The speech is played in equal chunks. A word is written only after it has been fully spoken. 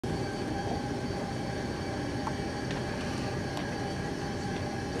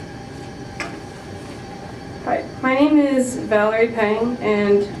Hi, my name is Valerie Peng,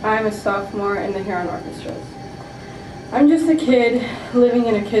 and I'm a sophomore in the Huron Orchestra. I'm just a kid living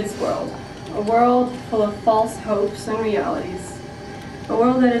in a kid's world, a world full of false hopes and realities, a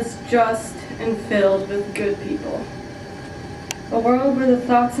world that is just and filled with good people, a world where the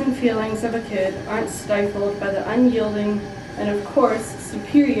thoughts and feelings of a kid aren't stifled by the unyielding and, of course,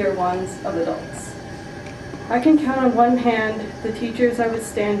 superior ones of adults. I can count on one hand the teachers I would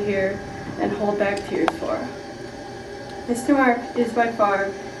stand here and hold back tears for. Mr. Mark is by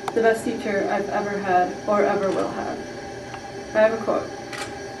far the best teacher I've ever had or ever will have. I have a quote.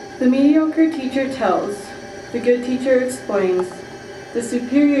 "The mediocre teacher tells, the good teacher explains, the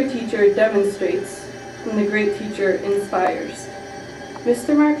superior teacher demonstrates, and the great teacher inspires."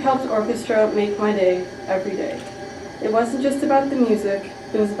 Mr. Mark helped orchestra make my day every day. It wasn't just about the music,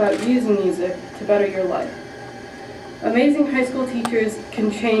 it was about using music to better your life. Amazing high school teachers can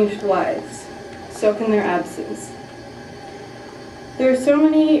change lives. So can their absence. There are so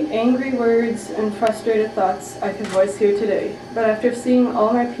many angry words and frustrated thoughts I could voice here today, but after seeing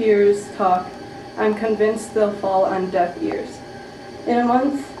all my peers talk, I'm convinced they'll fall on deaf ears. In a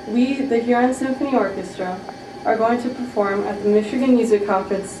month, we, the Huron Symphony Orchestra, are going to perform at the Michigan Music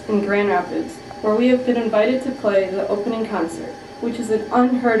Conference in Grand Rapids, where we have been invited to play the opening concert, which is an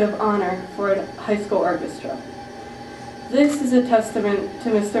unheard of honor for a high school orchestra. This is a testament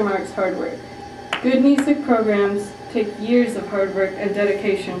to Mr. Mark's hard work. Good music programs take years of hard work and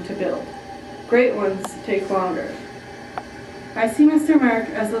dedication to build. Great ones take longer. I see Mr. Mark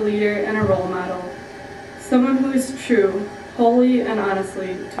as a leader and a role model, someone who is true, wholly and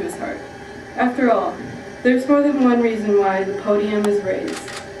honestly to his heart. After all, there's more than one reason why the podium is raised.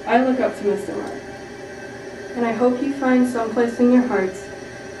 I look up to Mr. Mark, and I hope you find someplace in your hearts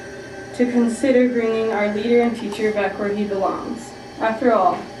to consider bringing our leader and teacher back where he belongs. After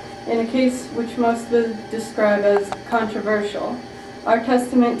all, in a case which most would describe as controversial, our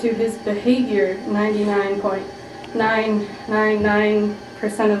testament to his behavior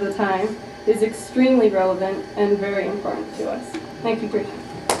 99.999% of the time is extremely relevant and very important to us. Thank you for your time.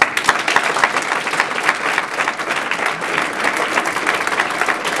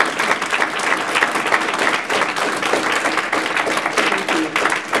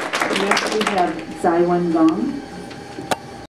 Next we have Zaiwan Gong.